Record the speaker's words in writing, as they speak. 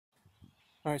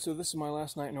Alright, so this is my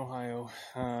last night in Ohio.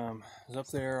 I was up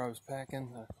there, I was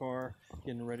packing a car,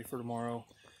 getting ready for tomorrow.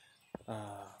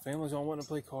 Family's all wanting to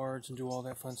play cards and do all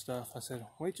that fun stuff. I said,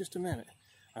 wait just a minute.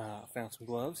 Found some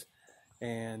gloves,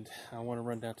 and I want to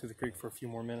run down to the creek for a few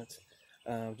more minutes.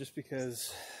 Just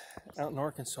because out in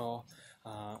Arkansas,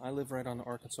 I live right on the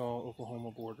Arkansas-Oklahoma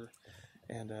border,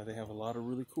 and they have a lot of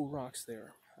really cool rocks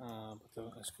there.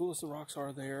 But as cool as the rocks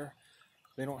are there,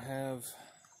 they don't have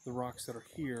the rocks that are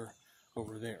here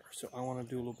over there. So I want to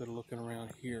do a little bit of looking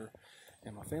around here,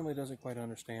 and my family doesn't quite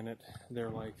understand it. They're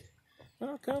like,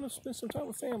 well, come and spend some time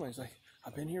with family. It's like,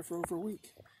 I've been here for over a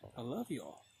week. I love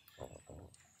y'all.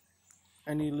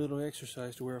 I need a little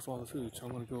exercise to wear off all the food, so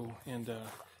I'm going to go and do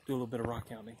a little bit of rock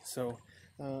hounding. So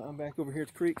I'm back over here at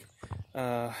the creek.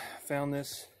 Found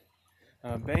this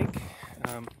bank.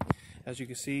 As you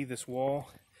can see, this wall,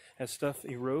 as stuff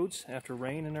erodes after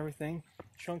rain and everything,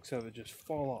 chunks of it just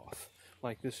fall off.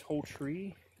 Like this whole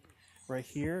tree right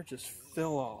here just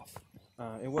fell off.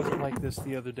 It wasn't like this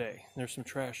the other day. There's some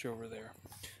trash over there,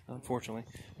 unfortunately.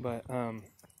 But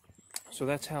so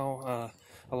that's how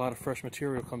a lot of fresh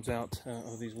material comes out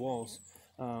of these walls.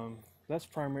 That's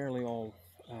primarily all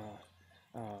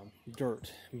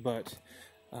dirt, but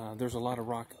there's a lot of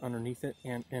rock underneath it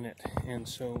and in it. And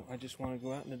so I just want to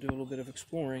go out and do a little bit of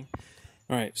exploring.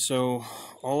 All right, so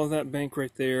all of that bank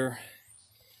right there,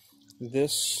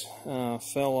 this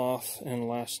fell off in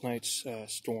last night's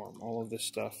storm, all of this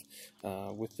stuff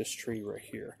with this tree right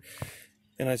here.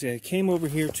 And as I came over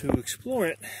here to explore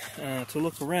it, to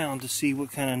look around to see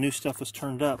what kind of new stuff was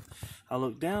turned up, I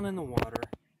looked down in the water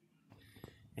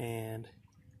and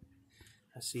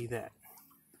I see that.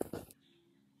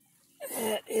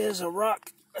 That is a rock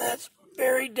that's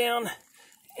buried down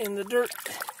in the dirt.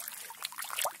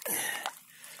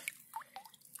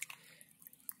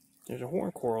 There's a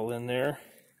horn coral in there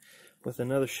with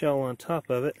another shell on top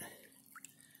of it.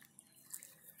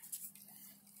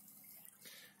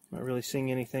 Not really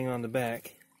seeing anything on the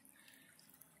back,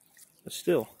 but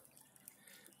still,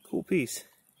 cool piece.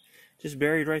 Just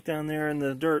buried right down there in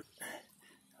the dirt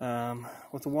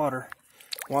with the water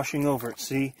washing over it.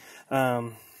 See,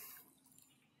 and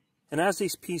as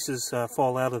these pieces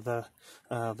fall out of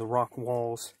the rock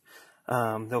walls,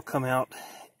 they'll come out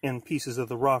in pieces of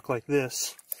the rock like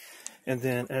this. And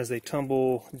then as they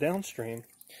tumble downstream,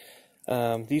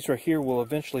 these right here will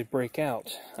eventually break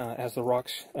out as the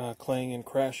rocks clang and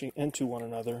crashing into one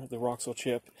another. The rocks will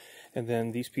chip, and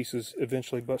then these pieces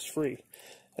eventually bust free.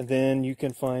 And then you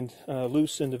can find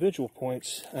loose individual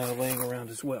points laying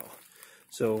around as well.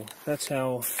 So that's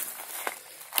how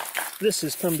this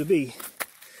has come to be.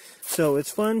 So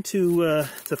it's fun to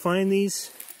find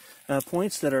these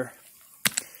points that are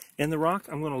in the rock.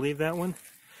 I'm going to leave that one.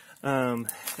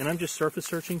 And I'm just surface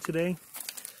searching today.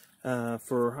 I'm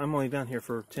only down here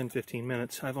for 10-15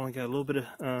 minutes. I've only got a little bit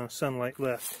of sunlight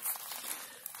left.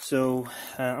 So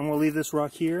I'm going to leave this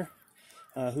rock here.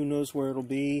 Who knows where it'll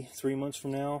be 3 months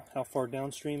from now, how far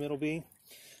downstream it'll be.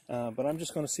 But I'm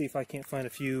just going to see if I can't find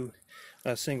a few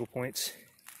single points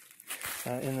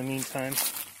in the meantime.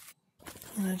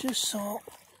 And I just saw,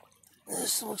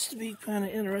 this looks to be kind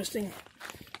of interesting.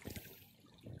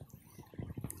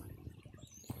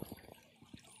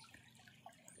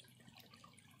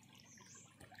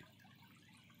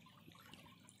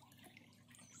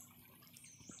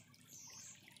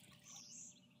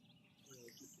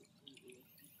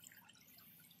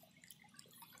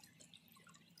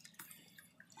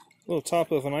 Little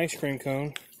top of an ice cream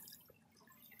cone.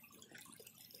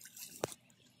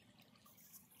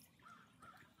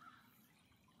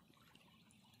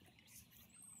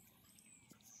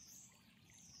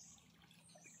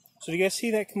 So do you guys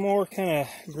see that more kind of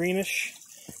greenish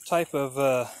type of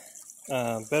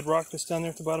bedrock that's down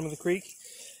there at the bottom of the creek?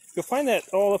 You'll find that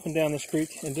all up and down this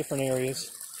creek in different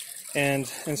areas. And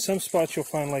in some spots you'll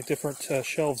find like different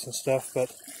shelves and stuff,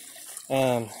 but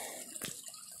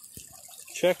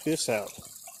check this out.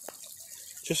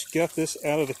 Just got this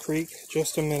out of the creek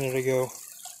just a minute ago.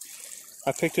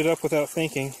 I picked it up without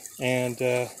thinking and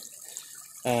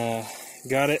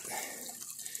got it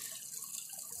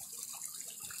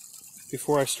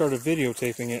before I started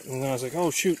videotaping it, and then I was like,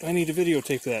 oh shoot, I need to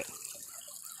videotape that.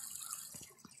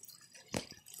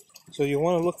 So you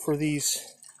want to look for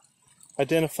these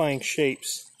identifying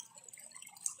shapes.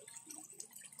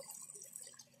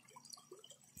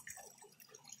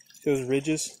 Those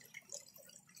ridges.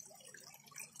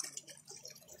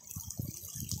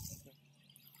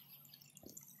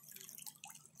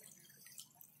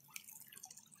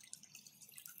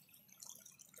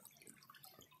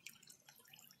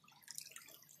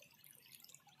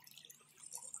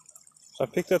 So I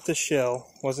picked up this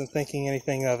shell, wasn't thinking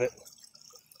anything of it.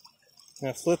 And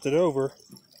I flipped it over.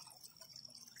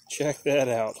 Check that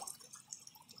out.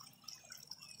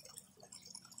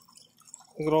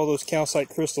 Look at all those calcite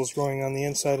crystals growing on the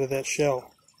inside of that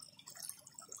shell.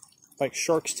 Like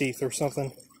shark's teeth or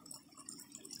something.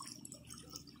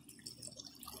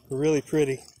 Really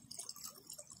pretty.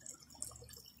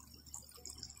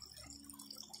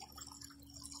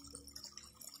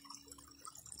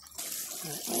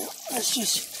 Alright, well, let's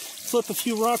just flip a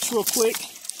few rocks real quick.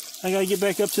 I gotta get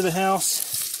back up to the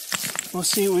house. We'll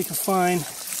see what we can find.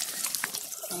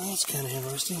 Oh, that's kind of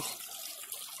interesting.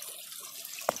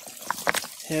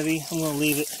 Heavy. I'm gonna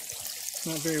leave it. It's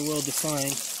not very well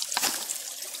defined.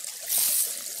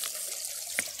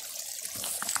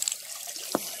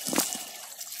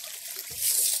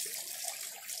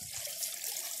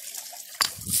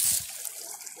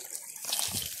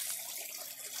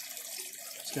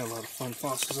 It's got a lot of fun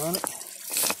fossils on it.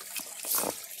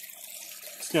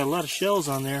 It's got a lot of shells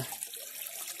on there.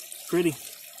 Pretty.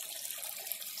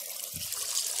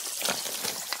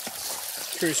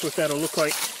 Curious what that'll look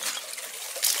like.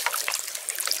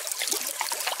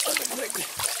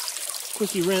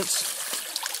 Quickie rinse.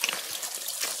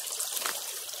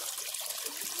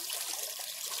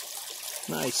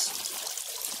 Nice.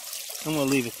 I'm gonna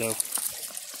leave it though.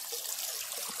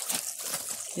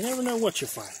 You never know what you'll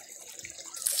find.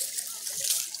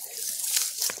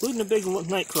 Including a big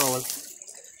night crawler.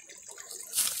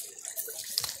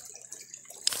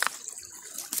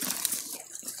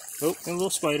 Oh, and a little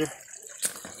spider.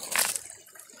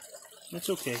 That's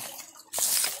okay.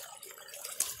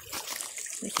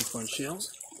 There's some fun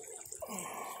shells.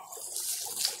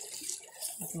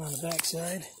 Nothing on the back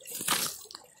side.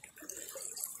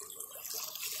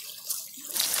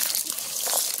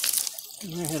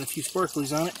 And I had a few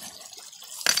sparklies on it.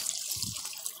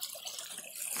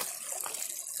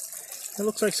 It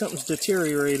looks like something's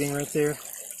deteriorating right there.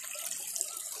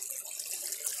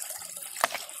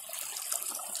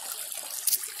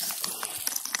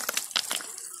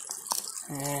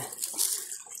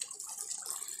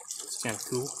 It's kind of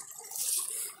cool.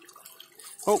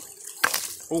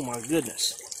 Oh my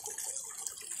goodness.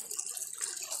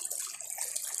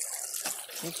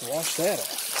 Let's wash that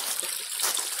off.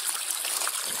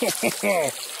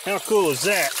 How cool is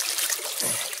that?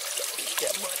 Get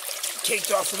that mud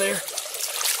caked off of there.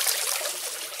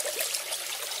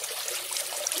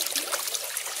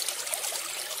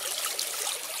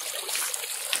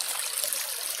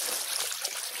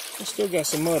 I still got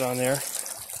some mud on there.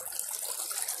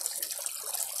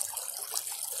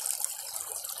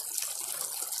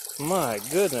 My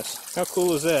goodness, how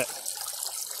cool is that?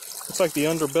 It's like the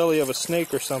underbelly of a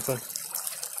snake or something.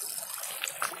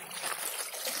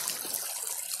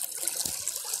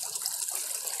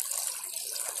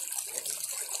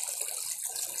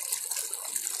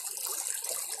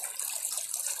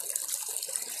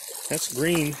 That's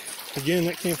green. Again,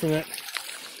 that came from that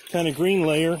kind of green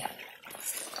layer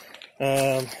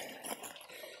that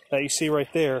you see right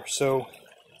there. So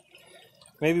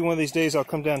maybe one of these days I'll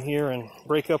come down here and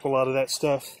break up a lot of that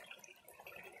stuff.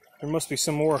 There must be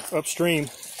some more upstream.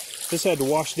 This had to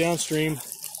wash downstream,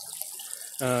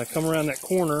 come around that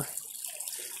corner.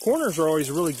 Corners are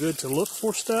always really good to look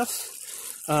for stuff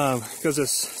because if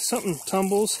something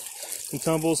tumbles and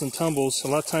tumbles and tumbles, a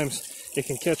lot of times it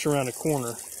can catch around a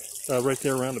corner, right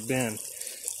there around a bend,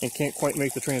 and can't quite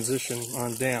make the transition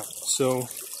on down. So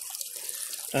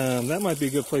that might be a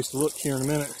good place to look here in a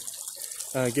minute.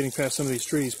 Getting past some of these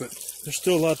trees, but there's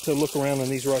still a lot to look around on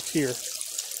these rocks here.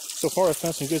 So far I've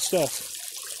found some good stuff.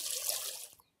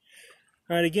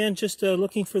 Alright, again, just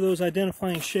looking for those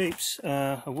identifying shapes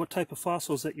of what type of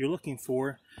fossils that you're looking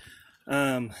for. Wait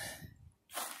a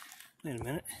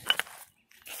minute.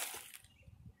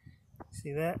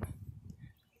 See that?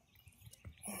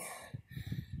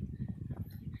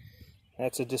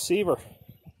 That's a deceiver.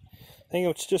 I think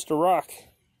it's just a rock.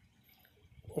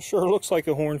 It sure looks like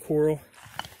a horned coral.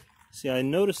 See, I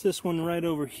noticed this one right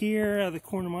over here out of the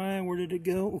corner of my eye. Where did it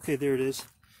go? Okay, there it is.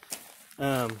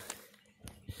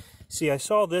 See, I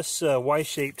saw this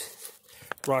Y-shaped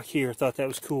rock here. Thought that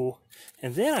was cool.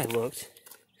 And then I looked,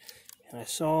 and I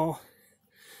saw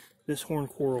this horned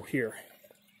coral here.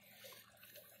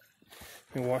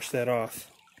 Let me wash that off.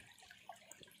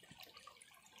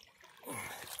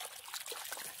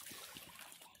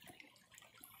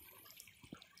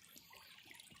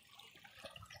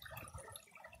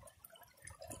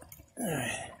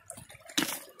 Alright.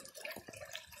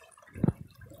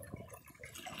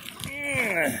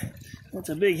 That's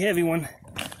a big heavy one.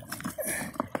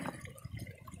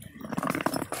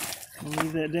 I'll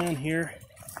leave that down here.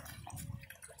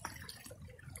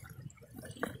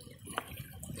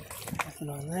 Nothing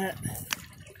on that.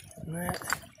 On that.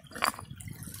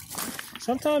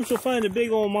 Sometimes you'll find a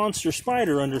big old monster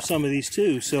spider under some of these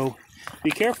too, so be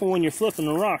careful when you're flipping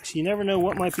the rocks. You never know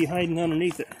what might be hiding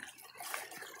underneath it.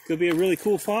 Could be a really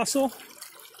cool fossil.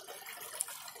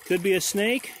 Could be a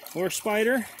snake or a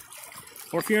spider.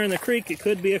 Or if you're in the creek, it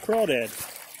could be a crawdad.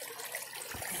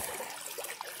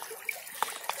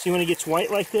 See, when it gets white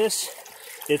like this,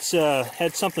 it's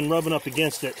had something rubbing up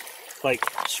against it, like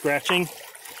scratching,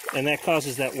 and that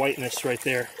causes that whiteness right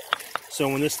there. So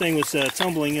when this thing was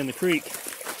tumbling in the creek,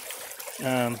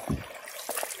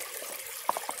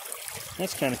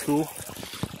 that's kind of cool.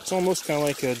 It's almost kind of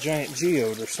like a giant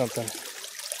geode or something.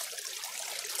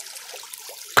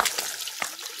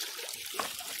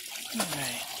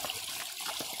 Alright.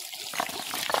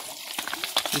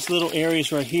 These little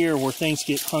areas right here where things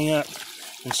get hung up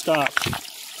and stopped,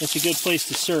 it's a good place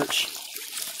to search.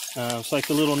 It's like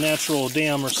a little natural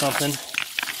dam or something.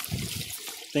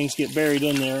 Things get buried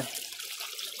in there.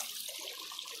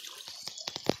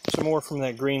 Some more from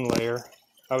that green layer.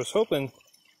 I was hoping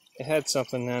it had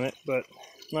something on it, but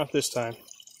not this time.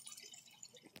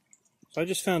 So I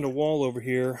just found a wall over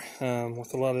here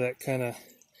with a lot of that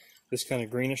this kind of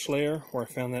greenish layer where I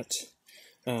found that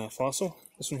fossil.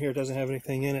 This one here doesn't have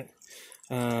anything in it.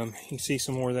 You can see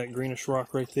some more of that greenish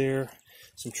rock right there.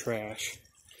 Some trash.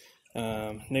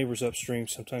 Neighbors upstream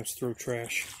sometimes throw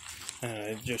trash.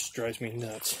 It just drives me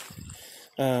nuts.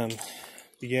 But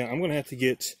yeah, I'm gonna have to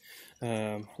get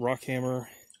rock hammer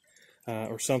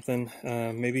or something.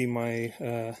 Maybe my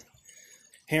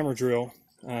hammer drill,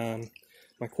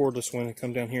 my cordless one, and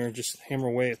come down here and just hammer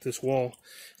away at this wall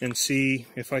and see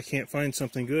if I can't find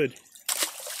something good.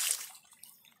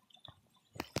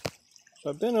 So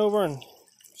I've been over and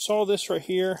saw this right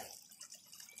here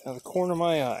out of the corner of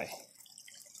my eye.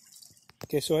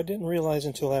 Okay, so I didn't realize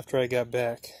until after I got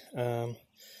back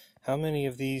how many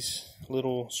of these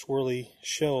little swirly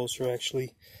shells are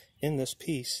actually in this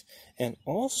piece. And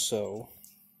also,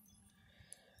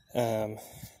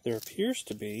 there appears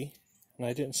to be, and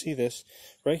I didn't see this,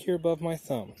 right here above my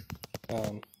thumb.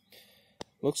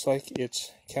 Looks like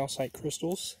it's calcite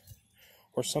crystals,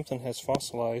 or something has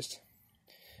fossilized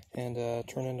and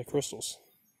turned into crystals.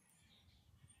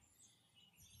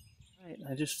 Right,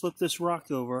 I just flipped this rock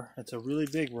over. It's a really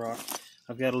big rock.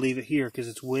 I've got to leave it here because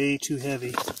it's way too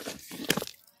heavy.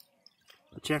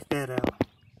 But check that out.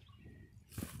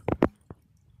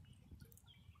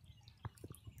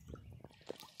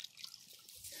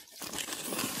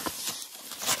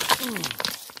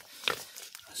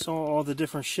 I saw all the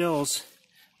different shells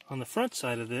on the front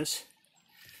side of this.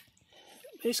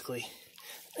 Basically,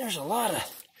 there's a lot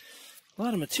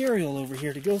of material over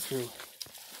here to go through.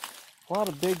 A lot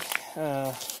of big,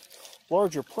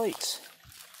 larger plates.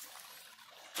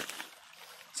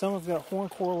 Some have got horn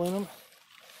coral in them,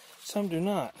 some do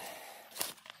not.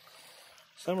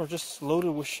 Some are just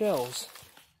loaded with shells.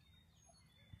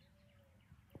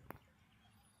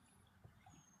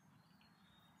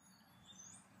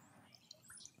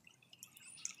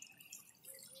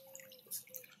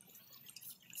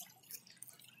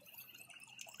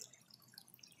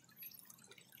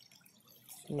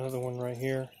 Another one right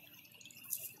here.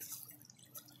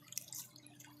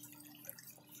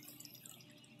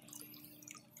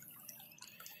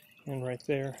 And right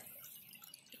there.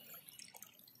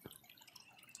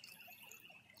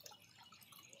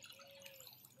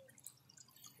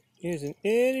 Here's an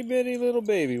itty bitty little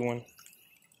baby one.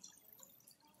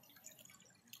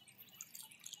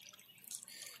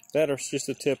 That is just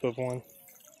the tip of one.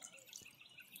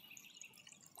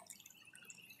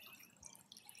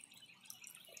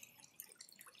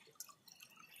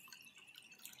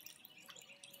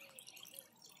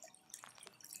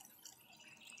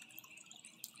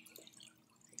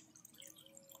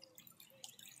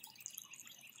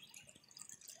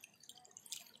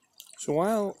 So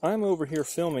while I'm over here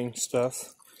filming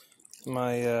stuff,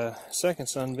 my second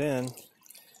son, Ben,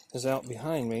 is out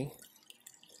behind me,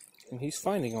 and he's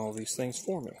finding all these things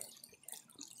for me.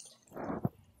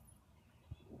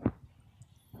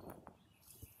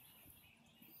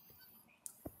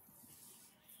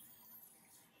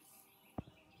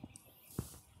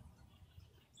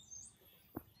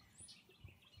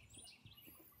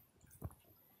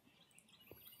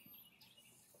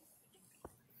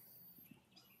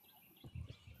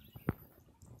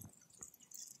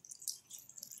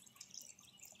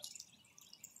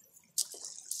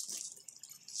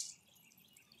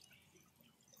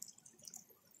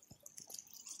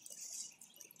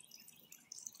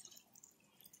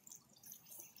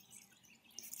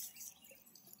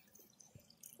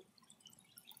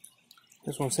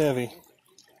 This one's heavy.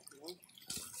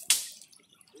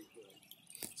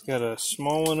 It's got a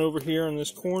small one over here in this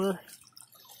corner,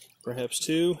 perhaps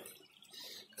two.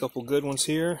 A couple good ones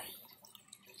here.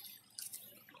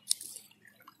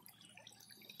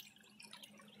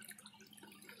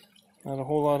 Not a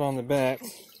whole lot on the back.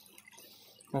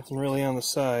 Nothing really on the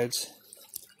sides.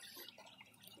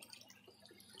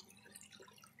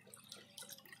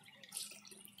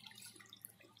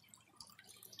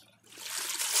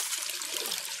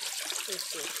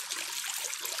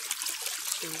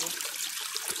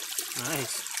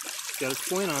 Nice. Got its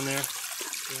point on there.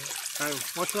 Yeah.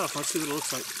 Alright, watch it off. Let's see what it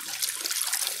looks like.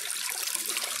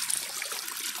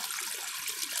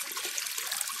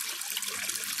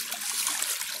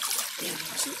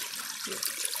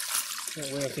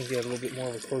 That way I can get a little bit more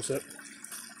of a close-up.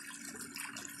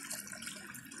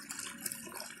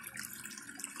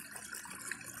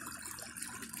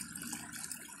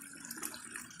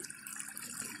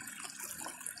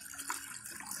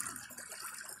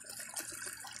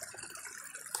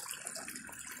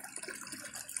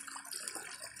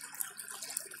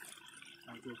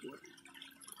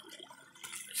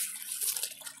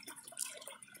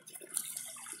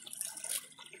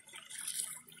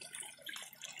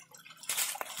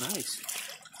 Nice.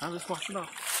 I'll just wash it off.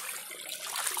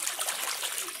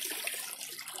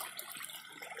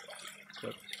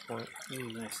 Good point.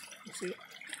 Nice. You see it?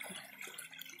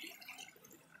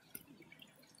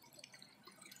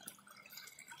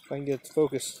 If I can get it to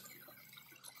focus.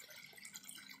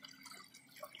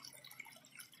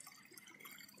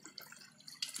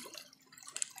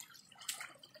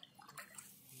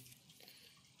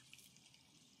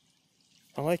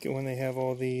 I like it when they have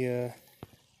all the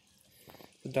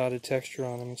dotted texture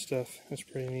on them and stuff. That's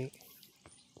pretty neat.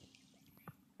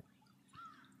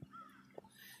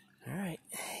 Alright,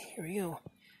 here we go.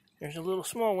 There's a little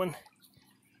small one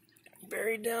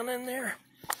buried down in there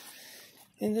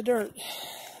in the dirt.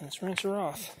 Let's rinse her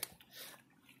off.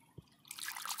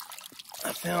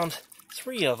 I found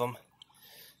 3 of them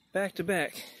back to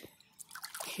back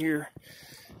here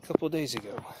a couple of days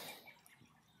ago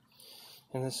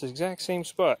in this exact same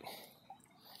spot.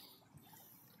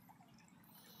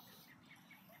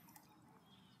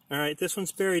 Alright, this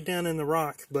one's buried down in the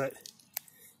rock, but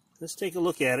let's take a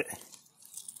look at it.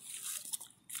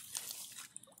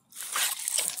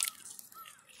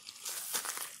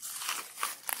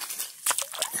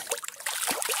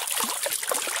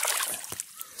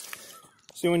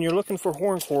 See, when you're looking for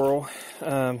horn coral,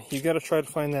 you've got to try to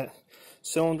find that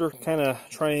cylinder kind of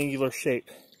triangular shape.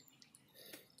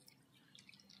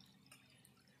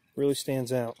 Really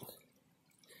stands out.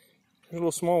 There's a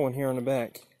little small one here on the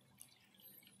back.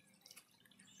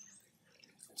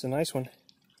 It's a nice one.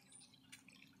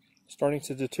 Starting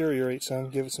to deteriorate some,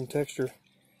 give it some texture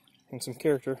and some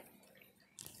character.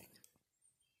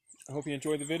 I hope you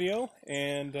enjoyed the video,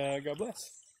 and God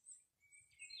bless.